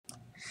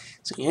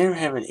So you ever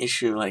have an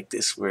issue like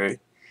this where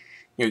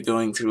you're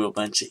going through a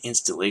bunch of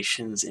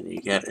installations and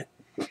you gotta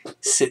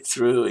sit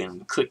through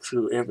and click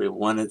through every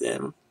one of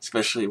them,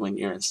 especially when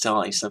you're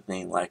installing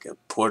something like a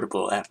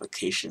portable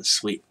application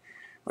suite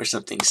or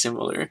something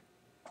similar?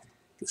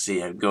 You can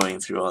see I'm going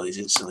through all these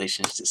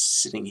installations,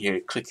 just sitting here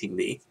clicking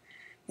the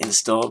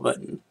install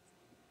button.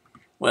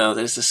 Well,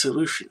 there's a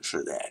solution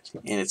for that,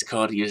 and it's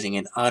called using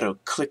an auto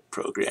click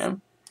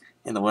program.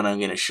 And the one I'm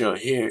going to show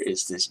here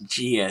is this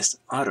GS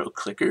Auto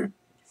Clicker,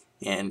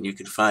 and you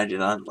can find it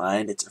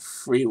online. It's a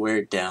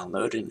freeware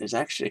download, and there's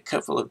actually a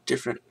couple of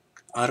different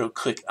auto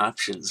click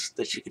options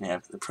that you can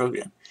have in the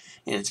program.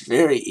 And it's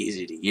very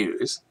easy to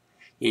use.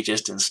 You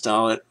just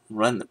install it,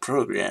 run the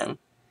program,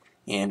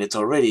 and it's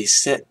already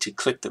set to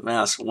click the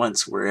mouse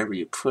once wherever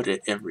you put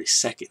it every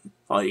second.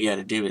 All you got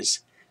to do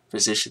is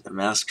position the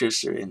mouse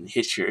cursor and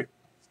hit your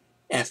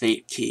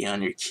F8 key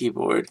on your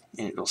keyboard,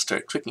 and it'll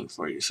start clicking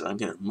for you. So I'm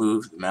going to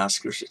move the mouse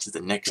cursor to the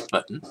next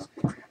button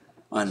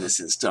on this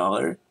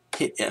installer,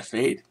 hit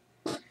F8,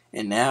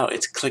 and now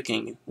it's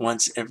clicking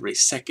once every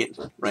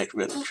second right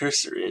where the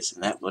cursor is,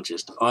 and that will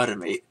just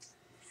automate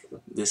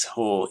this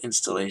whole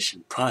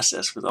installation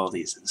process with all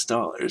these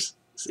installers.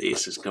 See,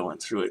 it's just going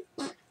through it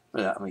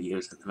without me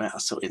using the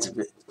mouse. So it's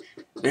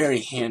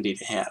very handy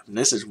to have. And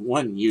this is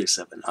one use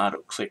of an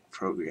auto-click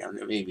program.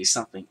 There may be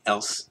something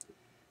else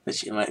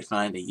that you might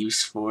find a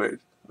use for it,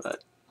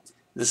 but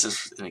this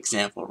is an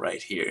example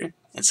right here.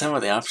 And some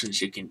of the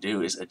options you can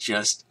do is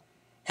adjust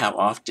how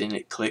often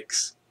it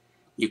clicks.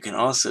 You can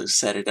also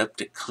set it up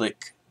to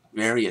click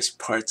various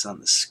parts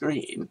on the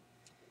screen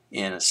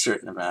in a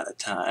certain amount of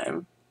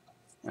time,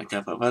 and a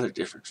couple of other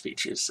different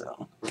features,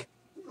 so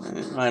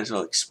might as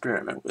well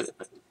experiment with it.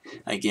 But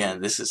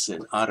again, this is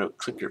an auto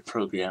clicker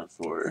program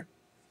for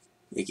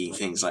making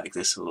things like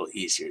this a little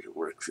easier to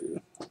work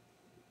through.